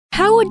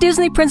would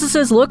Disney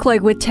princesses look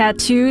like with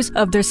tattoos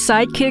of their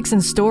sidekicks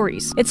and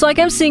stories? It's like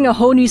I'm seeing a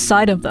whole new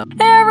side of them.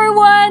 Hey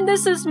everyone,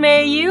 this is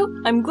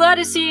Mayu. I'm glad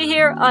to see you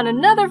here on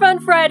another Fun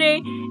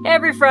Friday.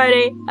 Every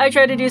Friday, I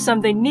try to do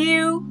something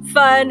new,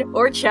 fun,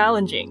 or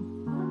challenging.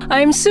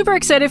 I'm super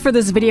excited for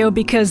this video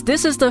because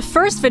this is the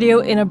first video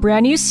in a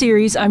brand new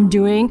series I'm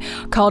doing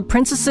called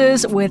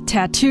Princesses with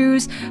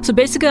Tattoos. So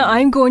basically,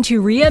 I'm going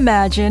to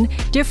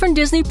reimagine different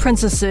Disney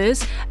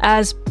princesses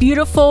as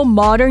beautiful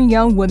modern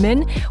young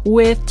women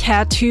with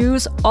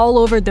tattoos all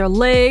over their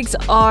legs,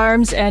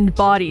 arms, and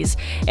bodies.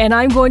 And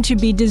I'm going to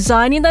be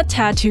designing the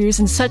tattoos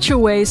in such a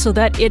way so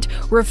that it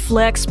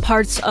reflects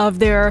parts of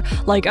their,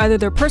 like either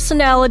their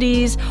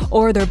personalities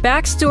or their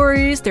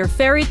backstories, their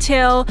fairy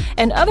tale,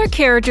 and other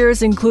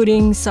characters, including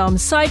some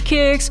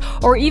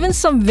sidekicks or even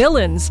some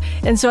villains.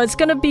 And so it's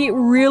gonna be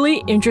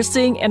really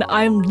interesting, and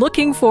I'm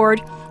looking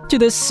forward to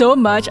this so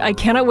much. I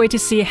cannot wait to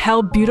see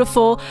how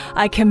beautiful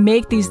I can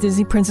make these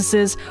Disney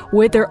princesses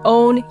with their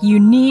own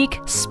unique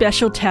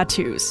special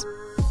tattoos.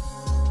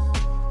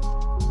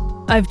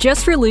 I've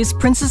just released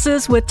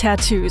Princesses with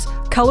Tattoos,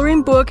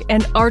 coloring book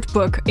and art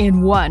book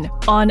in one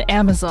on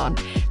Amazon.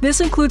 This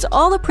includes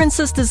all the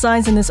princess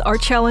designs in this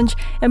art challenge,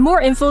 and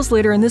more infos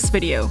later in this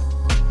video.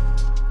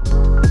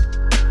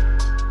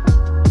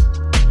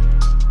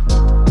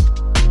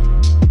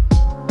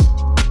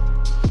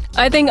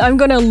 I think I'm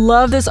gonna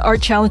love this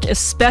art challenge,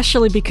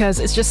 especially because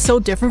it's just so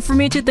different for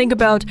me to think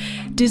about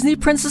Disney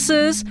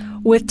princesses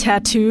with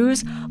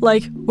tattoos.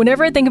 Like,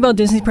 whenever I think about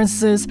Disney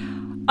princesses,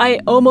 I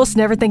almost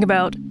never think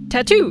about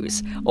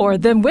tattoos or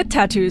them with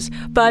tattoos.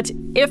 But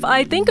if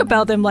I think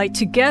about them like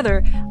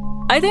together,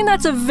 I think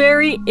that's a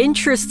very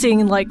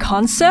interesting like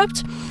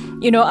concept.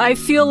 You know, I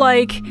feel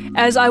like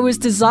as I was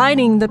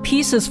designing the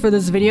pieces for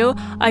this video,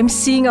 I'm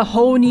seeing a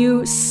whole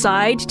new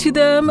side to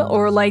them,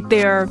 or like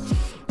they're,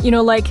 you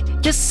know,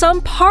 like just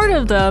some part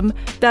of them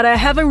that I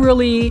haven't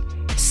really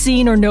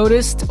seen or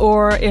noticed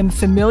or am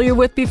familiar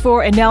with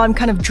before, and now I'm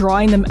kind of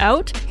drawing them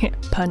out,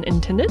 pun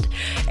intended.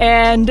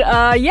 And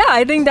yeah,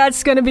 I think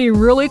that's gonna be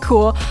really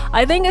cool.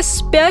 I think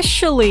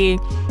especially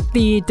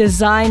the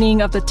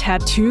designing of the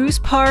tattoos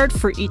part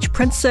for each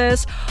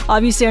princess.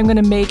 Obviously, I'm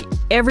gonna make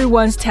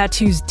everyone's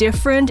tattoos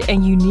different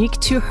and unique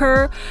to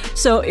her,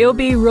 so it'll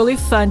be really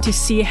fun to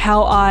see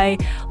how I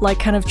like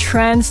kind of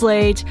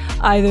translate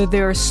either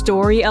their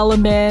story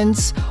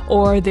elements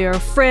or their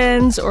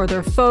friends or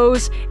their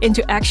foes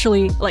into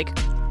actually like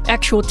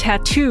actual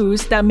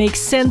tattoos that make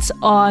sense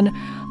on,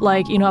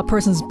 like, you know, a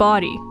person's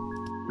body.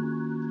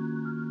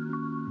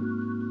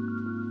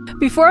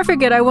 Before I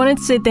forget, I wanted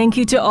to say thank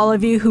you to all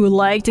of you who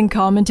liked and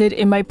commented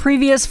in my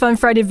previous Fun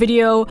Friday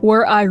video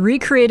where I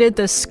recreated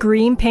the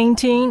Scream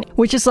painting,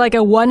 which is like a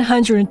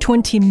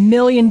 $120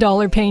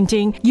 million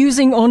painting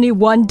using only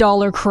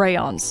 $1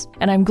 crayons.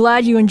 And I'm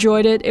glad you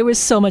enjoyed it. It was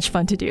so much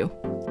fun to do.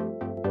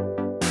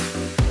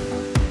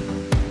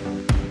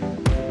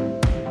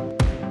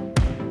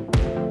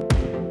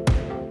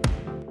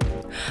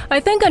 I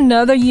think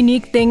another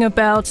unique thing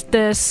about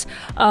this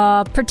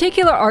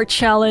particular art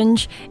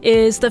challenge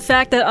is the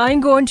fact that I'm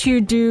going to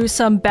do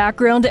some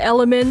background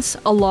elements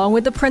along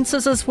with the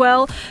princess as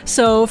well.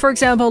 So for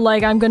example,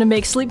 like I'm going to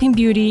make Sleeping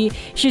Beauty.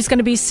 She's going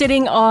to be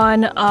sitting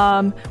on,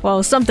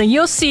 well, something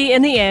you'll see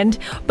in the end,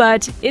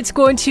 but it's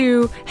going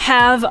to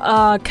have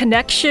a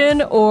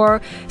connection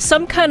or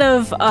some kind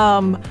of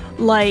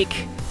like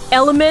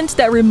element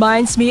that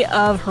reminds me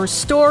of her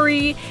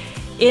story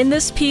in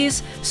this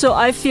piece. So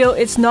I feel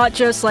it's not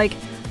just like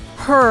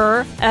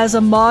her as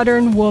a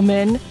modern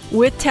woman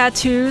with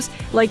tattoos,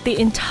 like the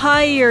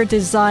entire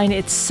design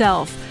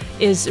itself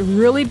is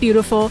really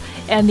beautiful,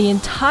 and the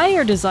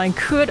entire design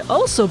could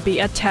also be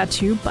a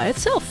tattoo by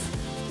itself.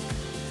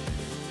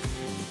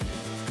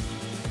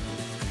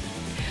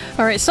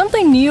 Alright,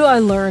 something new I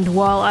learned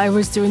while I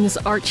was doing this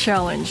art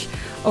challenge.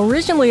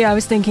 Originally I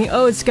was thinking,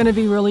 oh, it's gonna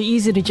be really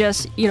easy to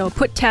just, you know,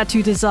 put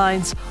tattoo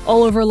designs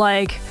all over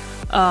like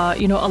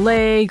you know, a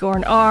leg or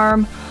an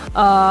arm,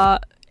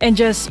 and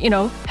just, you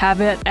know,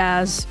 have it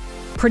as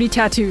pretty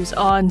tattoos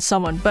on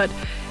someone. But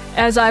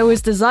as I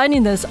was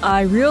designing this,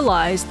 I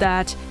realized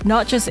that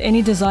not just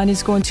any design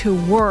is going to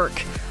work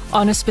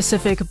on a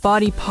specific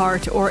body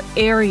part or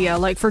area.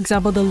 Like, for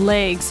example, the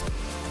legs.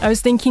 I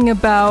was thinking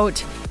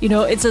about, you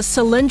know, it's a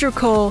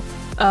cylindrical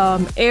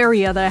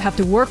area that I have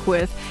to work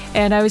with,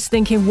 and I was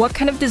thinking what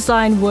kind of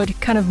design would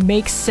kind of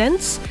make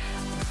sense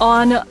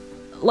on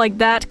like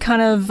that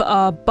kind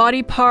of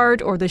body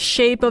part or the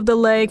shape of the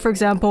leg. For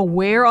example,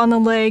 where on the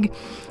leg.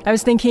 I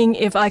was thinking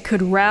if I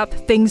could wrap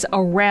things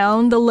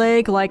around the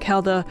leg, like how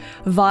the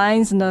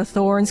vines and the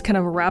thorns kind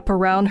of wrap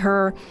around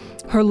her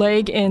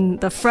leg in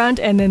the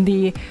front, and then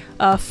the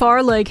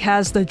far leg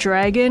has the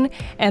dragon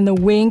and the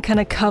wing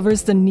kind of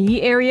covers the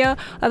knee area.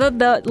 I thought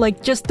that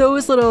like just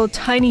those little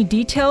tiny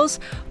details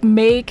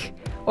make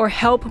or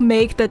help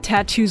make the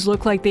tattoos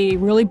look like they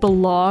really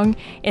belong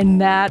in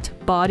that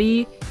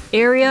body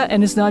area,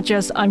 and it's not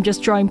just I'm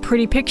just drawing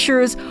pretty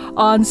pictures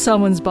on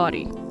someone's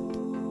body.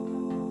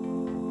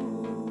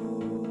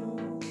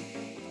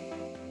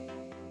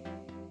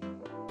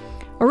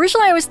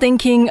 Originally, I was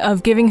thinking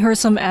of giving her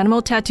some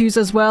animal tattoos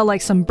as well,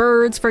 like some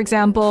birds, for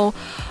example,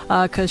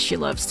 because she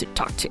loves to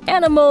talk to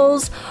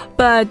animals.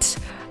 But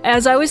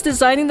as I was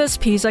designing this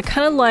piece, I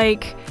kind of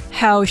like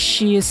how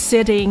she is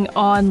sitting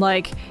on,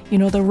 like, you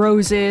know, the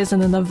roses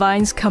and then the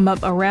vines come up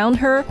around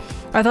her.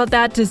 I thought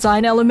that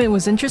design element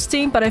was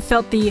interesting, but I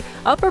felt the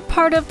upper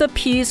part of the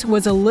piece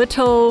was a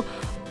little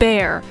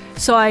bare.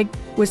 So I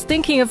was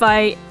thinking if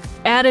I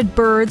added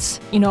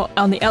birds, you know,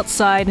 on the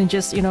outside and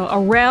just, you know,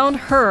 around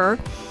her,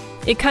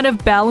 it kind of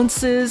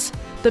balances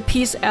the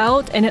piece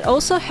out, and it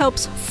also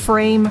helps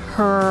frame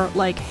her,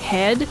 like,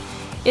 head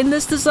in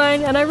this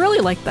design, and I really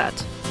like that.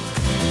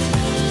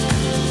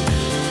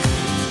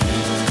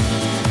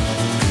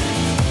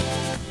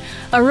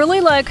 I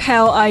really like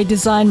how I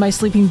designed my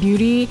Sleeping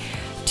Beauty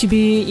to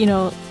be, you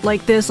know,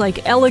 like this,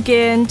 like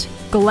elegant,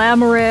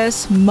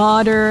 glamorous,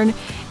 modern,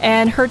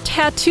 and her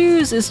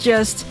tattoos is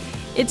just,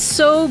 it's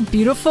so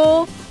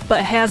beautiful,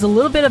 but has a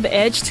little bit of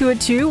edge to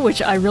it too,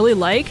 which I really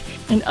like,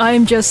 and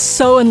I'm just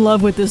so in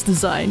love with this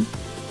design.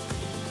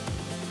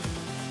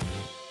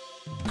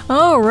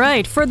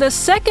 Alright, for the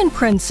second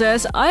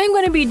princess, I'm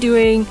going to be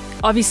doing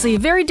obviously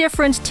very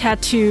different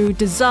tattoo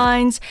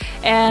designs,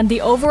 and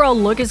the overall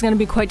look is going to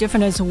be quite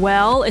different as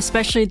well,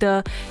 especially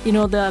the, you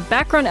know, the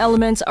background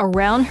elements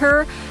around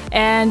her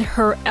and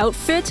her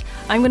outfit.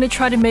 I'm going to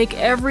try to make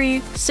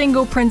every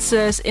single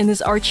princess in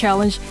this art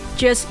challenge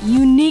just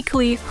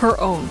uniquely her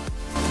own.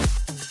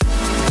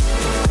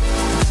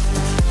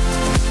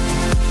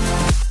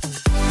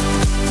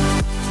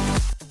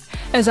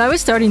 As I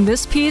was starting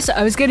this piece,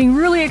 I was getting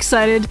really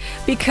excited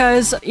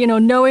because, you know,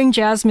 knowing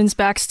Jasmine's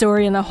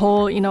backstory and the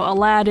whole, you know,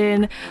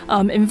 Aladdin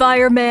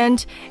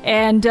environment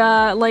and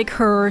like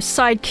her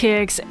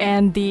sidekicks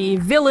and the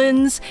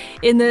villains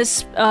in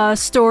this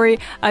story,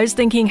 I was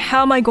thinking,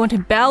 how am I going to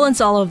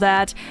balance all of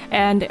that,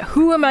 and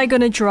who am I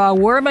going to draw,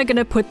 where am I going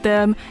to put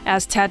them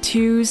as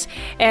tattoos,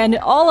 and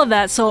all of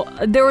that. So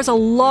there was a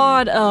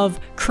lot of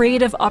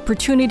creative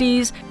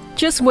opportunities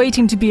just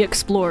waiting to be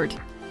explored.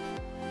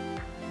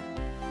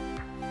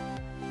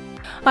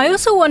 I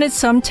also wanted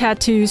some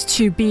tattoos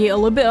to be a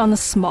little bit on the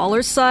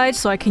smaller side,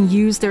 so I can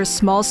use their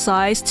small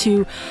size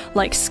to,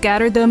 like,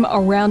 scatter them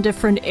around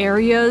different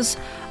areas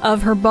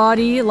of her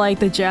body, like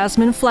the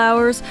jasmine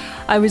flowers.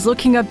 I was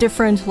looking up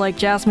different, like,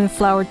 jasmine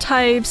flower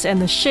types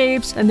and the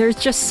shapes, and there's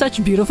just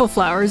such beautiful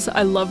flowers.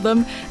 I love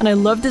them, and I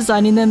love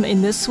designing them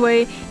in this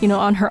way, you know,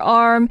 on her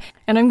arm,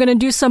 and I'm gonna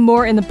do some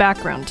more in the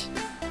background.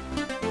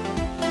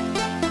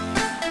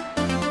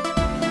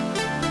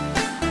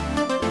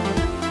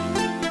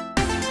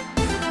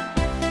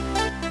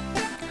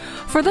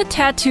 For the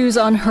tattoos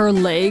on her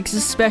legs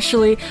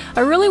especially, I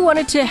really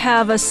wanted to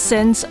have a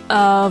sense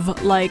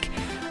of, like,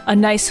 a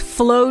nice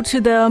flow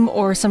to them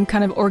or some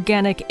kind of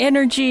organic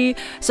energy.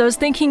 So I was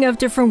thinking of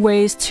different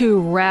ways to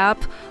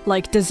wrap,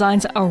 like,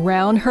 designs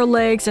around her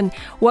legs, and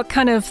what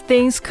kind of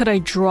things could I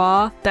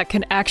draw that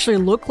can actually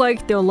look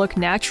like they'll look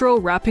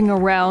natural wrapping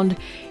around,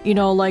 you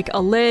know, like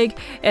a leg.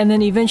 And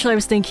then eventually I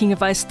was thinking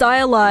if I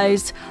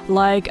stylized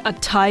like a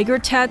tiger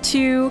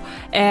tattoo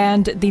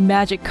and the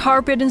magic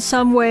carpet in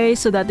some way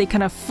so that they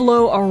kind of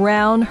flow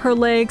around her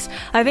legs,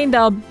 I think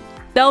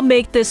that'll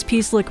make this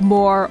piece look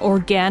more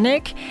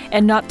organic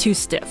and not too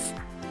stiff.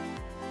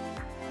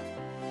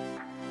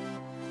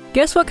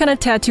 Guess what kind of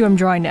tattoo I'm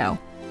drawing now?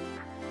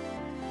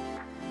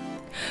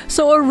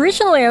 So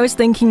originally I was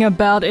thinking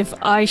about if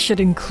I should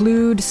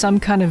include some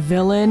kind of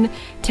villain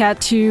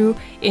tattoo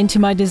into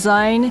my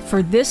design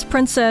for this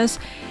princess,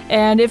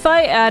 and if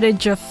I added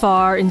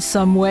Jafar in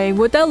some way,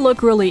 would that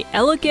look really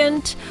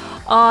elegant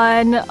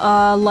on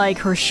like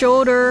her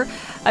shoulder?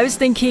 I was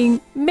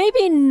thinking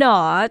maybe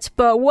not,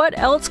 but what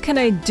else can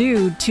I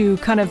do to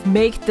kind of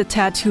make the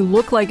tattoo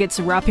look like it's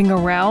wrapping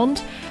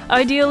around,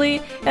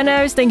 ideally? And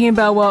I was thinking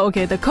about, well,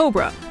 okay, the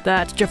cobra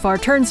that Jafar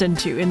turns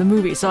into in the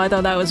movie, so I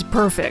thought that was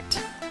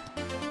perfect.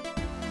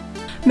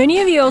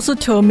 Many of you also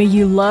told me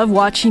you love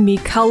watching me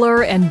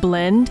color and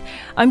blend.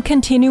 I'm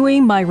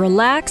continuing my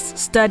Relax,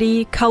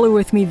 Study, Color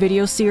With Me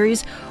video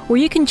series, where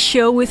you can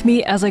chill with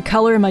me as I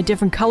color in my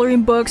different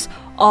coloring books,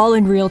 all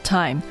in real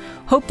time.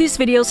 Hope these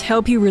videos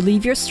help you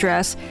relieve your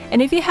stress,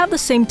 and if you have the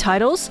same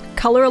titles,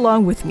 color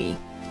along with me.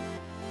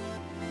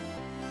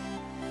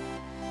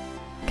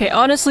 Okay,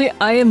 honestly,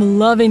 I am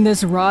loving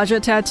this Raja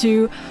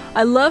tattoo.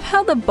 I love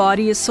how the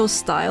body is so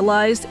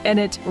stylized and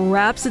it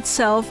wraps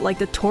itself, like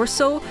the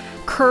torso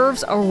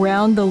curves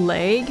around the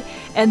leg,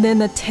 and then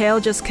the tail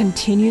just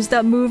continues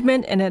that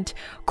movement and it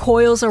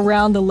coils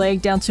around the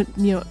leg down to,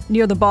 you know,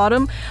 near the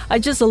bottom. I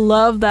just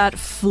love that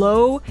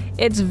flow.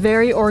 It's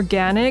very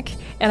organic,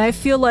 and I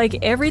feel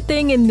like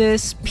everything in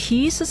this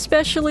piece,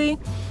 especially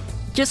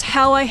just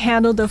how I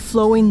handle the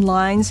flowing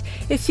lines,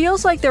 it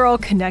feels like they're all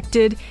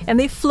connected and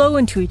they flow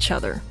into each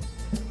other.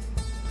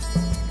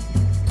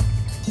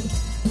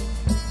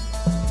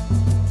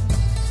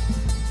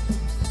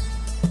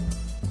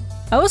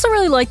 I also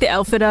really like the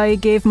outfit I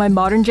gave my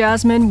modern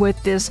Jasmine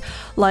with this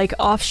like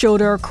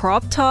off-shoulder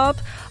crop top.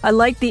 I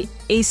like the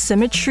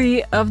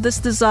asymmetry of this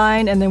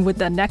design, and then with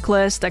that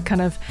necklace that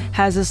kind of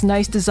has this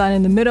nice design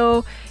in the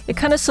middle, it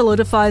kind of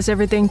solidifies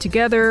everything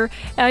together.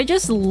 And I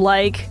just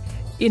like,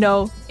 you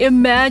know,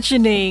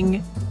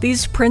 imagining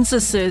these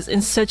princesses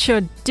in such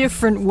a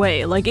different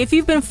way. Like if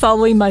you've been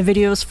following my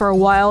videos for a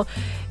while,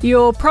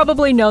 you'll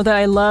probably know that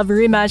I love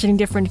reimagining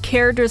different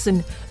characters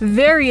in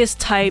various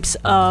types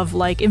of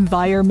like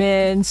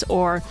environments,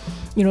 or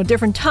you know,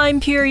 different time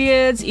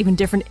periods, even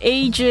different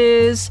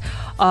ages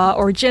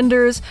or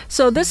genders.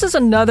 So this is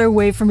another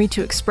way for me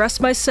to express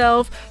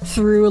myself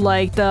through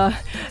like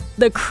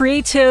the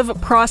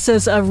creative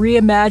process of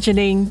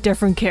reimagining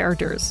different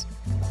characters.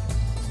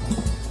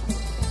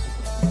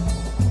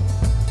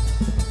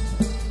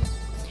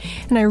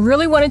 And I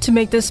really wanted to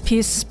make this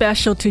piece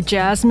special to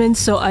Jasmine,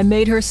 so I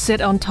made her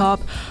sit on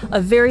top a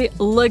very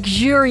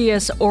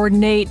luxurious,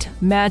 ornate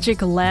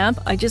magic lamp.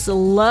 I just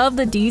love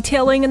the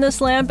detailing in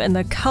this lamp and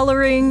the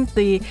coloring,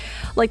 the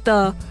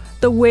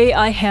way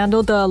I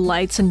handle the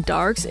lights and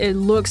darks. It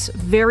looks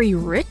very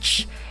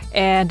rich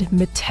and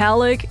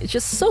metallic. It's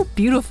just so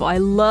beautiful. I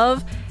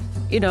love,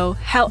 you know,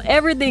 how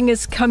everything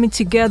is coming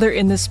together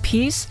in this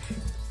piece.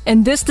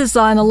 And this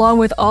design, along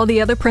with all the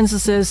other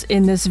princesses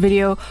in this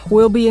video,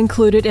 will be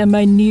included in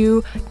my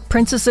new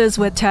Princesses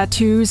with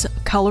Tattoos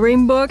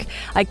coloring book.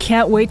 I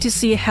can't wait to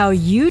see how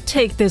you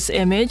take this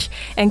image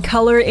and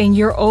color in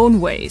your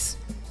own ways.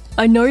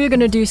 I know you're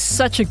gonna do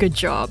such a good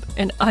job,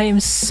 and I am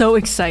so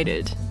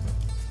excited.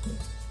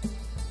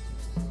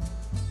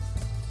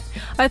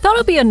 I thought it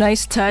would be a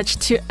nice touch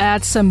to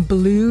add some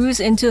blues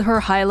into her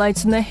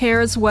highlights in the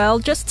hair as well,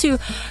 just to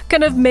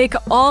kind of make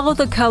all of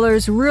the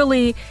colors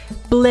really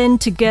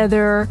blend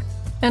together.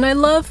 And I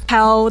love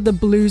how the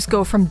blues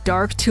go from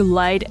dark to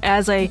light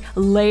as I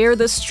layer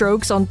the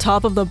strokes on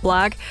top of the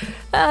black.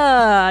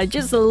 I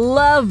just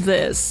love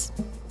this.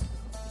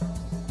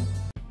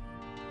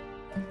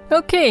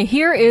 Okay,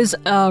 here is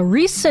a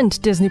recent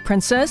Disney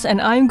princess,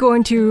 and I'm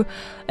going to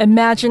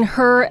imagine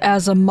her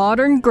as a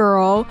modern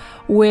girl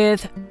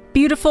with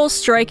beautiful,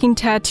 striking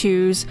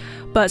tattoos.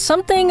 But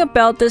something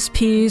about this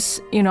piece,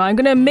 you know, I'm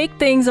gonna make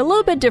things a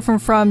little bit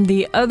different from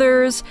the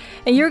others,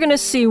 and you're gonna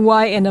see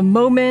why in a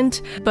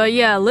moment. But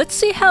yeah, let's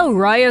see how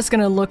Raya's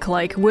gonna look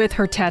like with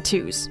her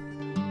tattoos.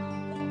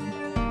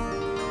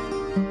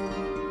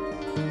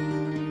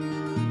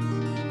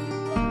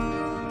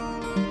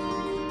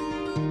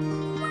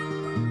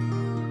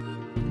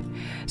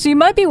 So you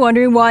might be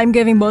wondering why I'm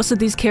giving most of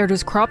these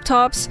characters crop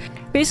tops.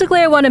 Basically,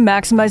 I want to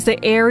maximize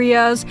the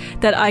areas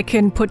that I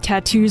can put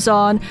tattoos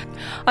on.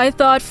 I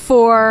thought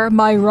for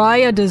my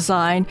Raya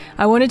design,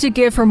 I wanted to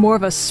give her more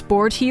of a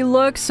sporty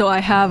look, so I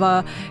have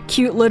a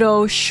cute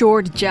little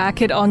short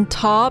jacket on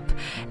top,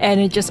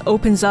 and it just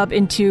opens up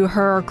into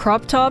her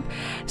crop top.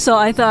 So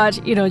I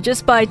thought, you know,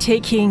 just by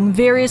taking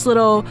various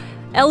little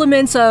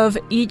elements of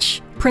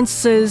each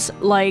princess's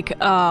like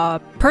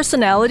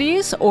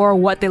personalities or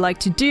what they like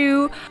to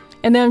do,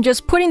 and then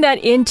just putting that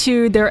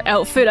into their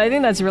outfit, I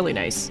think that's really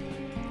nice.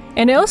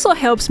 And it also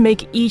helps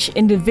make each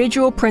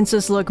individual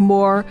princess look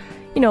more,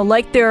 you know,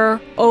 like their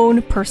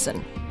own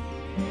person.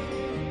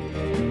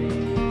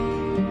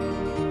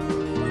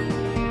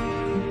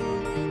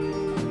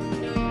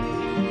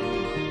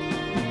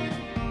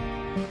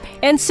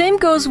 And same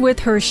goes with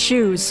her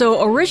shoes.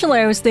 So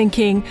originally I was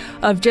thinking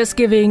of just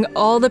giving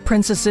all the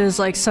princesses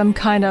like some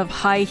kind of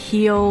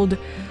high-heeled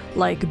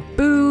like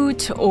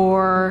boot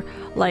or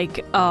like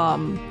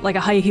a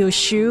high heel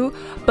shoe,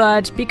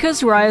 but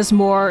because Raya's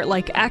more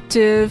like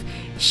active,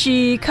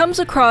 she comes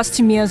across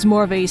to me as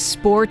more of a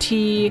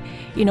sporty,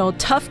 you know,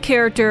 tough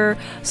character.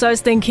 So I was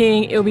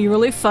thinking it would be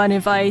really fun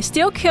if I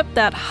still kept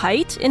that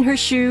height in her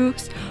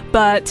shoes,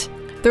 but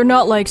they're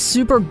not like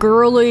super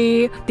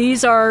girly.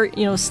 These are,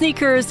 you know,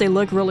 sneakers. They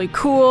look really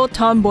cool,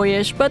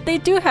 tomboyish, but they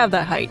do have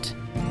that height.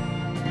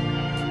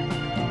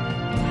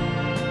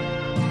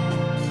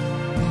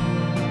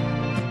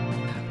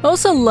 I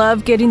also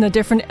love getting the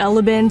different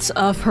elements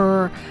of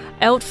her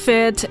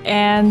outfit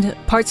and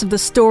parts of the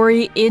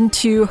story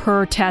into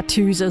her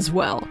tattoos as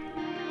well.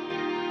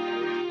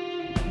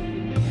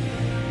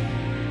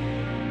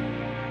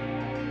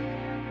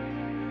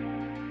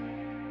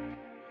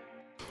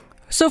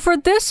 So for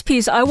this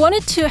piece, I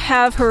wanted to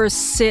have her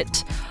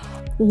sit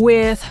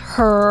with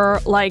her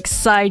like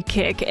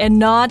sidekick and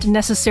not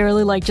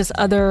necessarily like just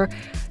other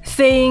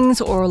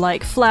things or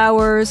like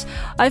flowers.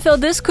 I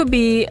felt this could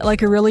be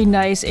like a really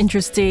nice,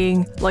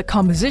 interesting like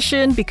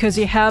composition because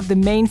you have the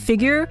main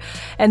figure,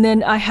 and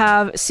then I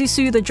have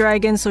Sisu the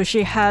dragon, so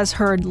she has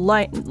her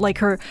like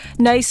her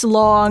nice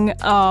long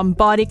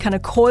body kind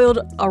of coiled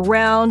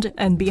around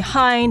and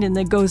behind, and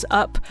then goes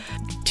up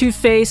to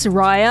face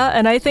Raya.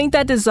 And I think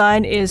that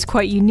design is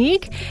quite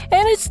unique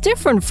and it's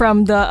different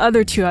from the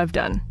other two I've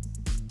done.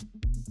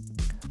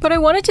 But I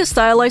wanted to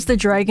stylize the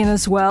dragon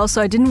as well,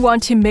 so I didn't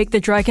want to make the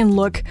dragon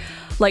look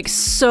like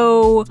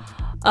so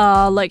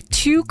like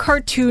too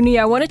cartoony.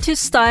 I wanted to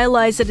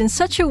stylize it in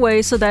such a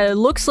way so that it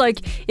looks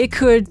like it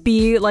could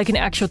be like an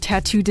actual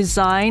tattoo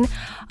design.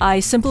 I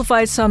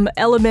simplified some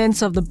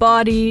elements of the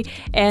body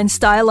and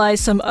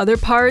stylized some other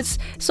parts.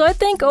 So I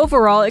think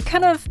overall it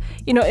kind of,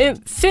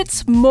 it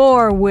fits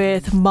more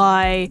with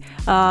my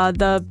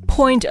the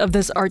point of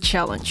this art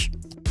challenge.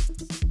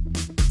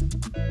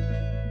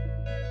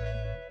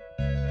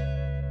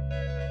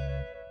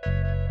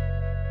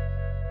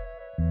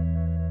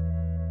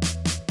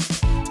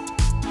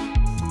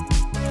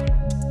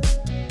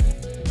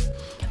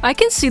 I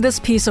can see this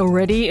piece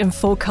already in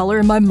full color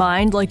in my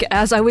mind, like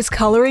as I was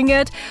coloring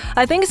it.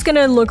 I think it's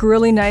gonna look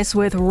really nice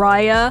with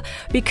Raya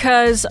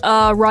because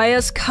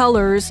Raya's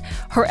colors,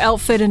 her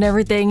outfit and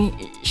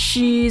everything,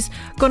 she's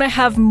gonna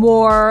have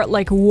more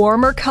like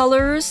warmer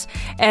colors.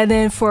 And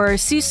then for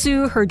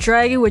Sisu, her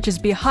dragon, which is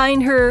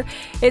behind her,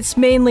 it's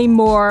mainly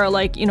more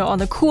like, on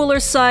the cooler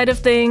side of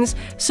things.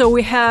 So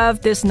we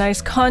have this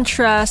nice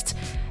contrast.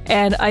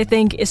 And I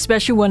think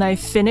especially when I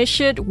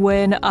finish it,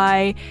 when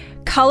I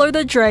color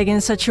the dragon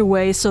in such a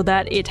way so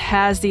that it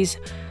has these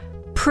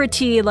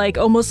pretty, like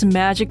almost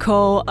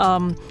magical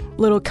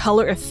little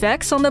color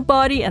effects on the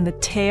body and the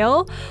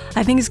tail,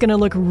 I think it's gonna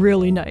look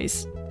really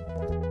nice.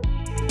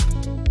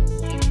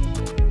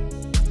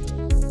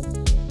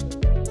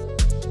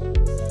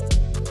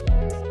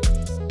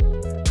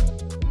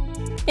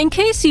 In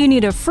case you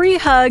need a free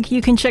hug,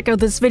 you can check out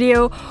this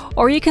video,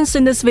 or you can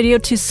send this video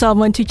to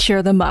someone to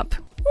cheer them up.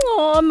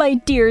 Aw, my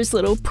dearest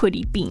little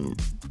putty bean.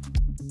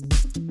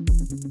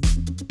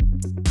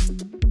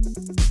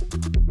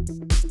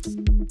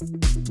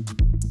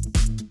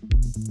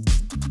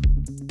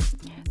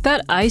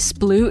 That ice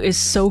blue is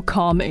so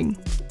calming.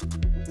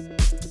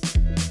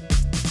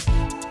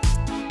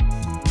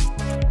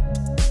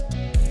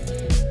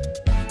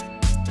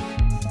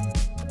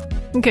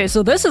 Okay,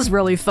 so this is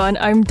really fun.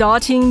 I'm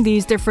dotting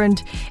these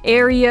different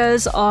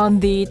areas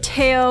on the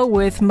tail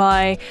with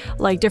my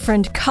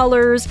different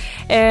colors,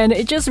 and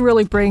it just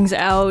really brings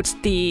out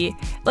the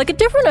a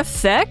different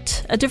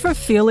effect, a different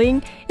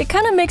feeling. It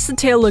kind of makes the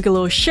tail look a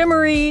little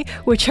shimmery,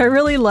 which I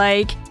really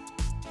like.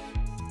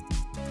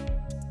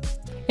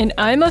 And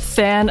I'm a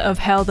fan of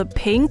how the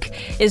pink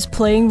is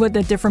playing with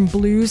the different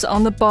blues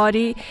on the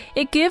body.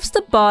 It gives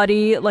the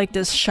body like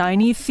this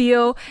shiny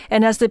feel,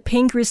 and as the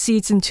pink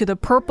recedes into the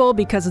purple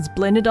because it's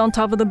blended on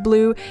top of the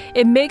blue,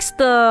 it makes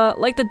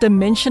the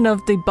dimension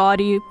of the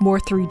body more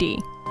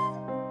 3D.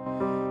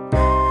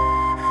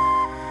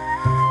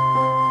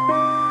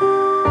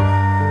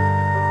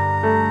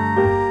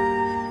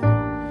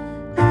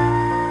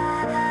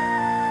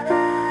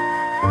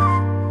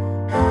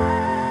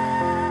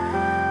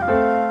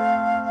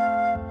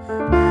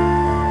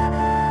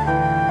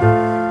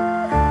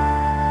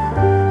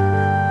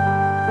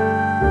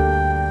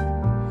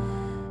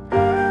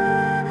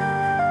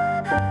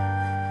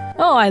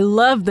 Oh, I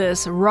love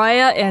this!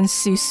 Raya and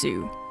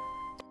Sisu.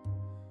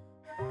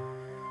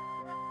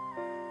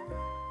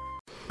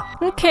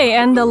 Okay,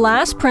 and the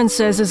last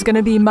princess is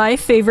gonna be my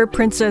favorite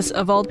princess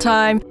of all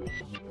time.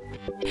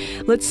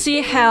 Let's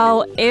see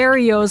how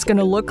Ariel is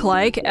gonna look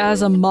like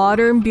as a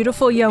modern,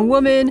 beautiful young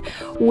woman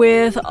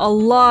with a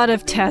lot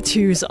of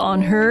tattoos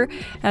on her.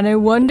 And I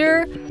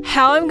wonder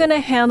how I'm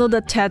gonna handle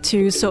the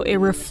tattoos so it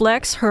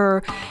reflects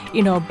her,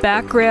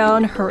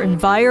 background, her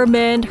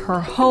environment, her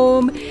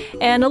home,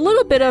 and a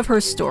little bit of her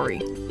story.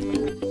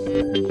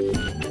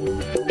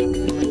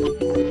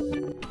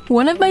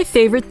 One of my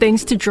favorite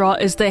things to draw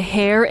is the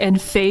hair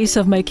and face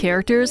of my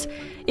characters.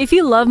 If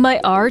you love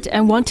my art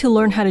and want to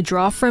learn how to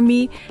draw from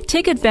me,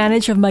 take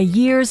advantage of my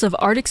years of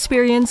art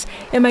experience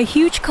and my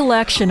huge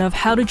collection of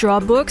how to draw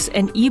books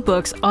and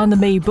ebooks on the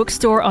May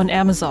Bookstore on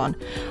Amazon.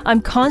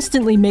 I'm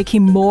constantly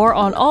making more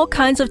on all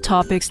kinds of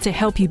topics to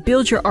help you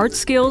build your art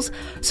skills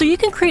so you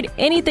can create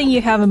anything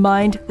you have in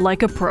mind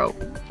like a pro.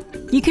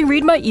 You can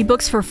read my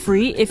ebooks for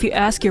free if you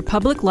ask your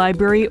public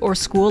library or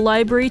school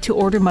library to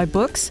order my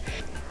books.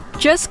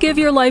 Just give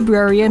your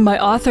librarian my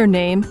author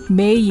name,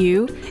 May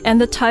Yu,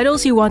 and the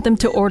titles you want them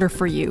to order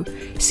for you.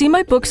 See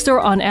my bookstore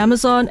on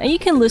Amazon and you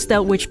can list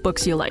out which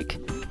books you like.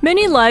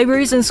 Many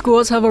libraries and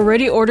schools have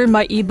already ordered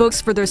my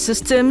ebooks for their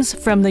systems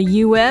from the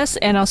US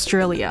and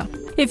Australia.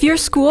 If your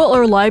school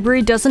or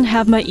library doesn't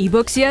have my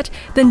ebooks yet,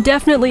 then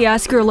definitely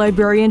ask your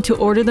librarian to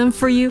order them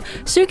for you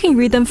so you can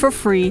read them for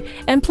free,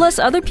 and plus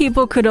other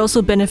people could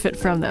also benefit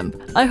from them.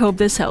 I hope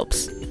this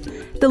helps.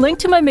 The link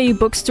to my May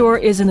bookstore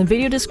is in the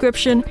video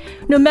description.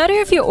 No matter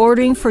if you're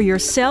ordering for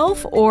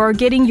yourself or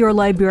getting your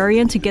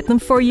librarian to get them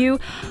for you,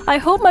 I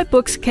hope my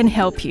books can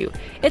help you.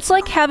 It's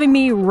like having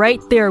me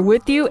right there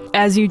with you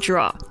as you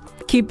draw.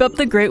 Keep up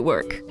the great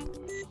work.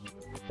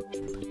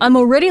 I'm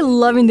already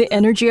loving the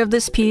energy of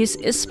this piece,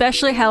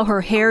 especially how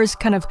her hair is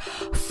kind of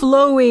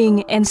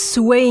flowing and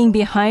swaying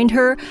behind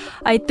her.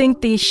 I think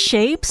the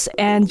shapes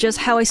and just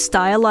how I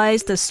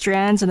stylized the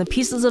strands and the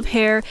pieces of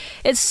hair,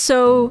 it's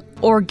so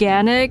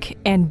organic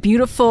and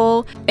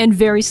beautiful and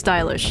very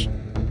stylish.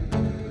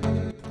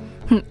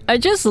 I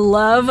just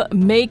love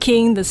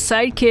making the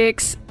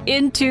sidekicks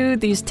into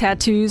these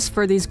tattoos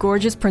for these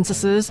gorgeous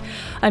princesses.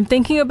 I'm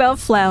thinking about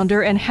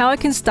Flounder and how I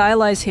can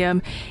stylize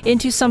him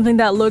into something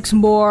that looks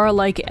more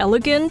like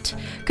elegant.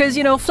 Because,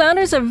 you know,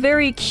 Flounder's a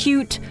very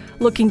cute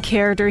looking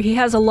character. He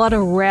has a lot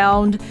of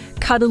round,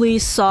 cuddly,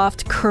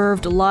 soft,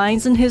 curved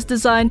lines in his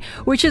design,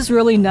 which is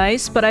really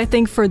nice. But I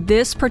think for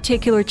this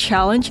particular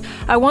challenge,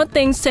 I want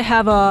things to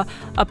have a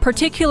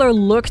particular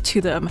look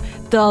to them.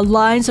 The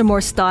lines are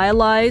more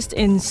stylized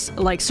in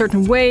like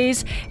certain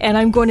ways, and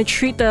I'm going to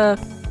treat the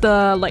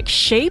like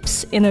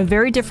shapes in a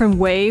very different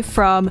way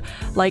from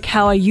like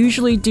how I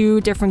usually do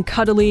different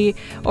cuddly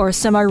or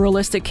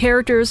semi-realistic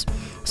characters.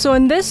 So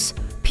in this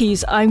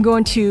piece, I'm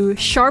going to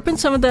sharpen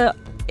some of the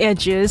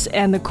edges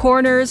and the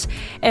corners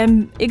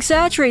and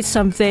exaggerate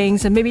some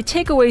things and maybe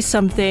take away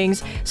some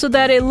things so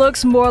that it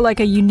looks more like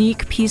a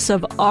unique piece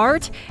of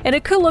art, and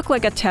it could look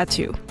like a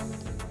tattoo.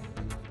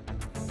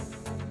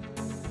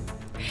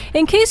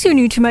 In case you're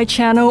new to my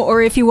channel,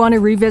 or if you want to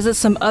revisit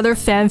some other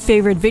fan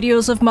favorite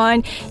videos of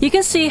mine, you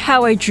can see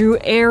how I drew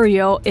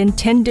Ariel in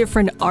 10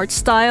 different art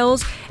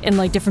styles in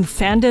like different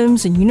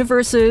fandoms and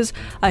universes.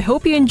 I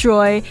hope you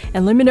enjoy,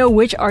 and let me know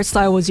which art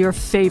style was your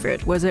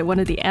favorite. Was it one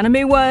of the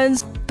anime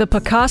ones, the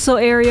Picasso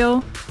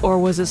Ariel, or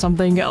was it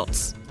something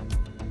else?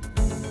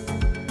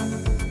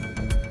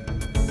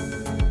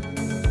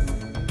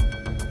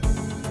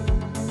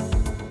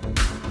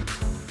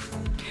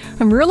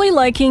 I'm really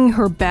liking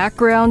her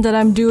background that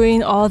I'm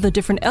doing, all the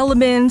different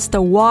elements,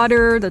 the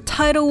water, the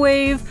tidal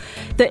wave,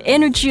 the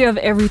energy of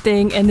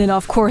everything, and then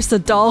of course the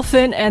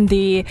dolphin and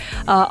the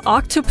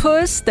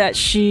octopus that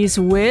she's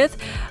with.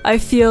 I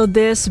feel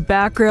this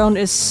background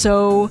is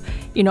so,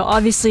 you know,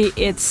 obviously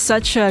it's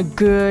such a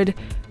good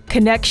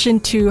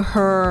connection to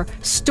her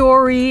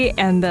story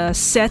and the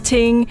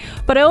setting,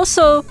 but I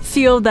also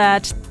feel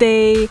that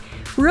they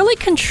really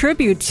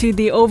contribute to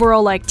the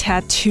overall like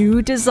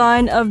tattoo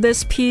design of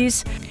this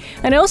piece.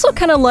 And I also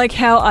kind of like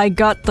how I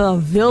got the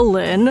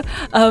villain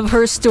of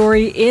her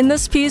story in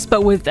this piece,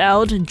 but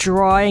without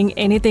drawing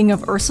anything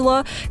of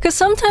Ursula, because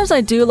sometimes I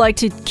do like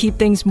to keep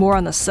things more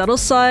on the subtle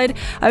side.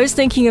 I was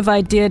thinking if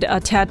I did a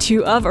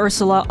tattoo of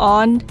Ursula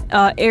on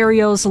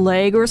Ariel's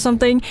leg or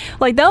something,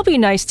 like that would be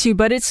nice too,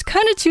 but it's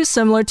kind of too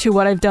similar to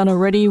what I've done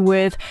already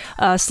with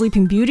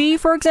Sleeping Beauty,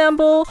 for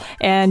example,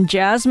 and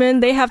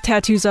Jasmine. They have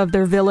tattoos of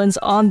their villains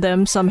on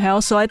them somehow,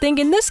 so I think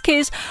in this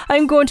case,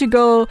 I'm going to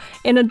go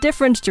in a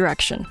different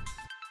direction.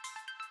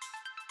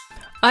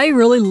 I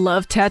really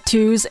love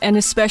tattoos, and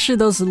especially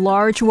those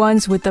large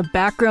ones with the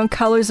background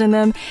colors in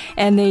them,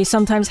 and they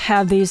sometimes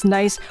have these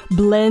nice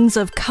blends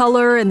of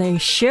color and they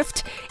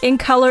shift in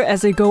color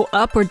as they go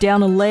up or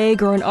down a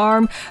leg or an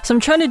arm. So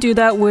I'm trying to do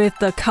that with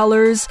the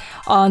colors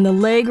on the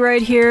leg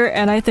right here,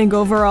 and I think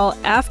overall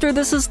after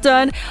this is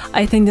done,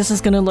 I think this is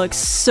gonna look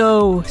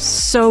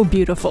so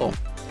beautiful.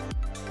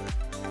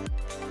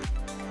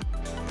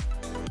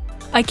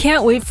 I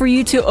can't wait for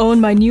you to own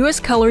my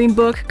newest coloring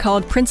book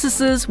called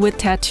Princesses with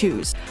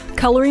Tattoos,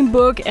 coloring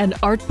book and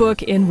art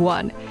book in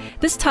one.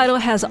 This title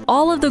has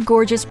all of the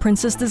gorgeous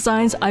princess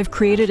designs I've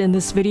created in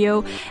this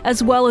video,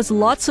 as well as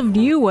lots of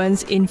new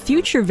ones in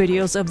future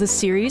videos of this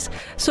series,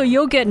 so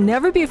you'll get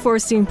never before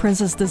seen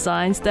princess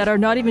designs that are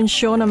not even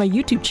shown on my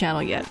YouTube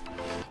channel yet.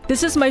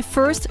 This is my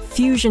first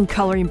fusion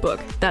coloring book.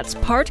 That's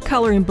part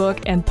coloring book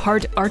and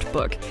part art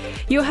book.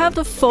 You'll have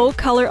the full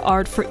color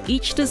art for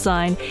each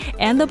design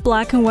and the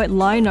black and white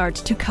line art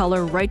to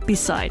color right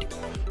beside.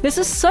 This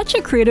is such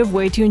a creative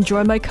way to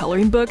enjoy my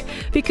coloring book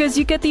because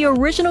you get the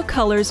original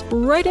colors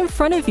right in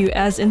front of you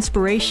as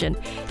inspiration.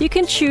 You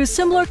can choose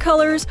similar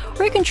colors,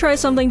 or you can try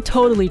something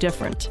totally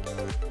different.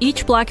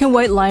 Each black and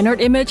white line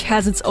art image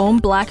has its own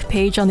black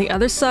page on the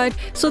other side,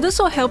 so this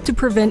will help to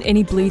prevent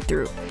any bleed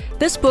through.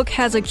 This book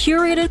has a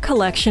curated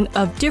collection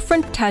of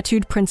different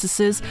tattooed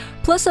princesses,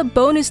 plus a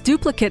bonus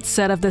duplicate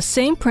set of the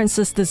same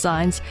princess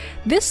designs,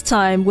 this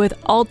time with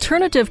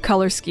alternative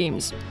color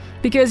schemes.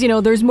 Because, you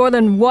know, there's more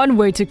than one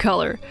way to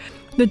color.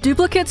 The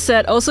duplicate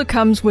set also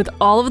comes with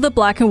all of the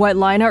black and white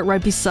line art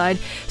right beside,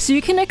 so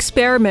you can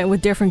experiment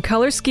with different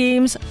color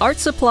schemes, art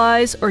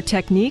supplies, or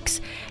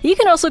techniques. You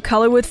can also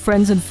color with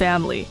friends and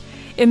family.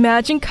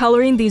 Imagine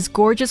coloring these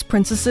gorgeous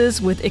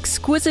princesses with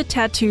exquisite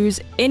tattoos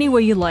any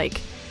way you like.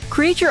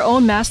 Create your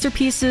own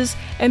masterpieces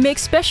and make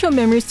special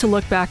memories to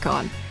look back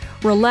on.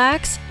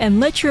 Relax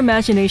and let your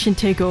imagination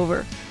take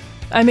over.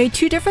 I made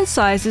 2 different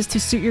sizes to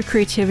suit your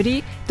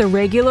creativity, the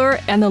regular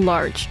and the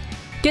large.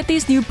 Get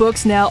these new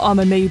books now on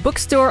my Mayu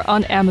bookstore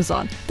on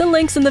Amazon. The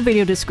link's in the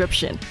video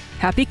description.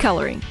 Happy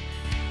coloring!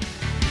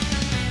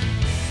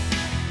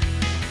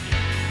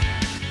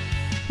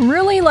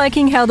 Really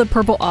liking how the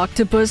purple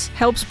octopus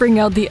helps bring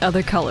out the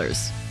other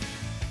colors.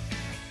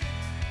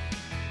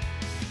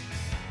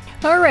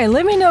 Alright,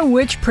 let me know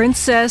which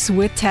princess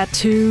with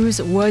tattoos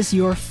was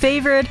your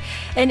favorite,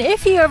 and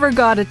if you ever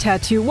got a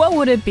tattoo, what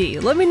would it be?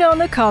 Let me know in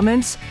the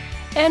comments.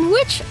 And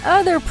which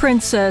other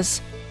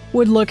princess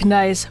would look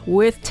nice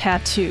with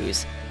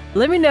tattoos?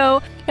 Let me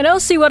know. And I'll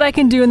see what I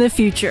can do in the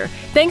future.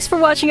 Thanks for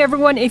watching,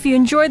 everyone. If you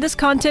enjoyed this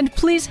content,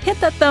 please hit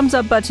that thumbs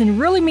up button, it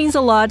really means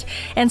a lot,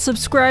 and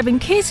subscribe in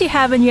case you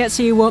haven't yet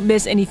so you won't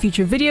miss any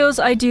future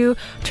videos I do.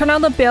 Turn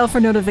on the bell for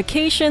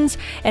notifications,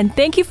 and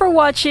thank you for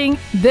watching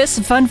this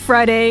Fun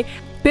Friday.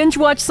 Binge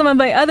watch some of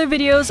my other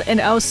videos, and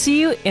I'll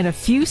see you in a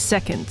few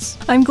seconds.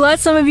 I'm glad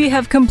some of you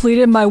have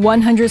completed my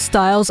 100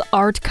 Styles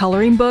art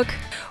coloring book,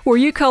 where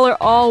you color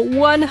all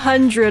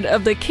 100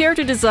 of the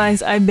character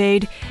designs I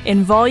made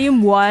in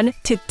volume 1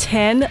 to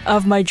 10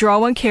 of my Draw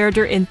One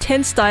Character in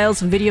 10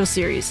 Styles video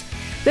series.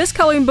 This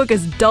coloring book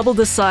is double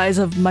the size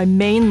of my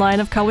main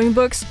line of coloring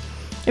books,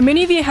 and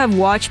many of you have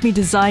watched me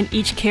design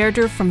each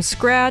character from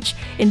scratch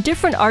in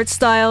different art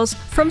styles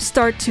from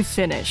start to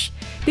finish.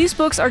 These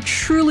books are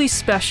truly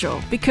special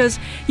because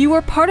you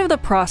were part of the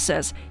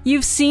process.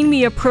 You've seen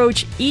me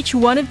approach each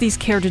one of these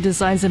character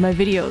designs in my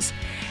videos.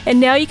 And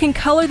now you can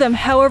color them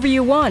however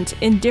you want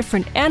in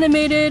different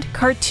animated,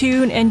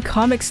 cartoon, and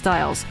comic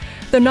styles.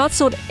 They're not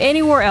sold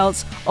anywhere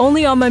else,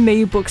 only on my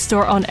Mayu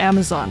bookstore on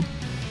Amazon.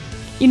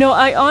 You know,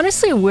 I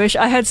honestly wish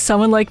I had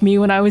someone like me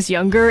when I was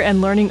younger and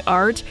learning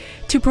art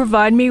to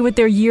provide me with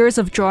their years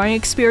of drawing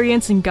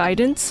experience and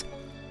guidance.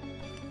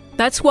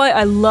 That's why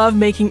I love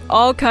making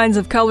all kinds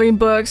of coloring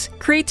books,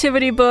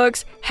 creativity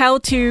books,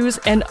 how-tos,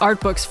 and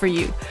art books for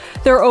you.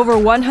 There are over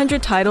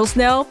 100 titles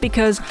now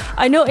because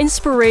I know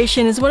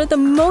inspiration is one of the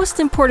most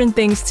important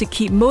things to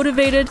keep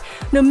motivated,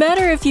 no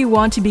matter if you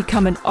want to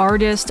become an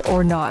artist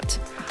or not.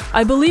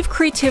 I believe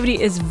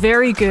creativity is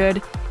very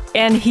good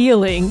and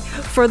healing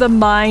for the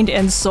mind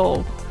and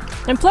soul.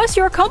 And plus,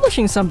 you're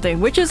accomplishing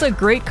something, which is a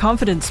great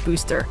confidence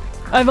booster.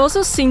 I've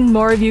also seen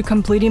more of you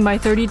completing my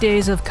 30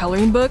 days of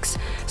coloring books.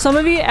 Some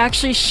of you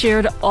actually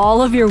shared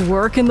all of your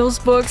work in those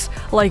books,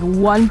 like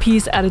one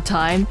piece at a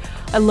time.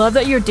 I love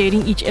that you're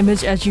dating each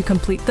image as you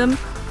complete them.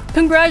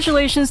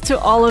 Congratulations to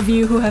all of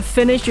you who have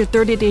finished your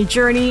 30-day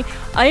journey.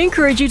 I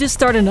encourage you to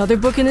start another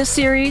book in this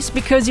series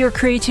because your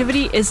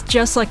creativity is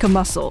just like a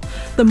muscle.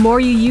 The more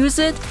you use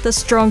it, the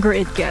stronger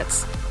it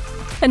gets.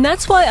 And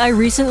that's why I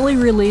recently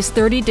released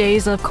 30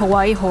 Days of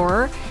Kawaii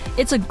Horror.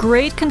 It's a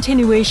great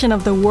continuation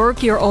of the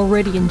work you're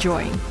already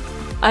enjoying.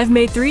 I've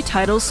made 3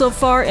 titles so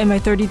far in my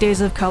 30 Days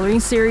of Coloring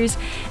series,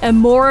 and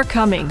more are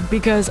coming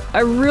because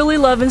I really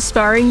love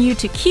inspiring you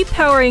to keep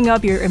powering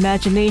up your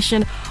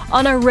imagination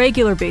on a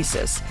regular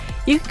basis.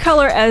 You can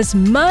color as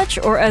much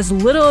or as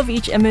little of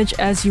each image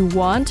as you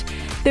want.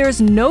 There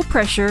is no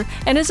pressure,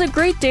 and it's a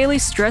great daily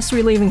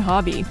stress-relieving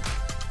hobby.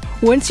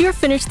 Once you're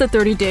finished the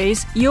 30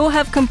 days, you'll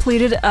have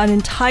completed an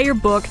entire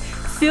book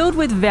filled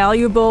with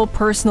valuable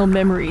personal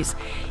memories.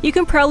 You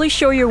can proudly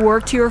show your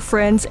work to your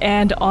friends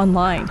and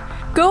online.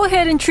 Go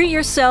ahead and treat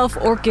yourself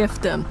or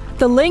gift them.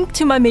 The link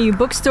to my Mayu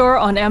bookstore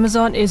on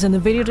Amazon is in the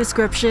video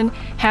description.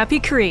 Happy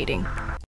creating!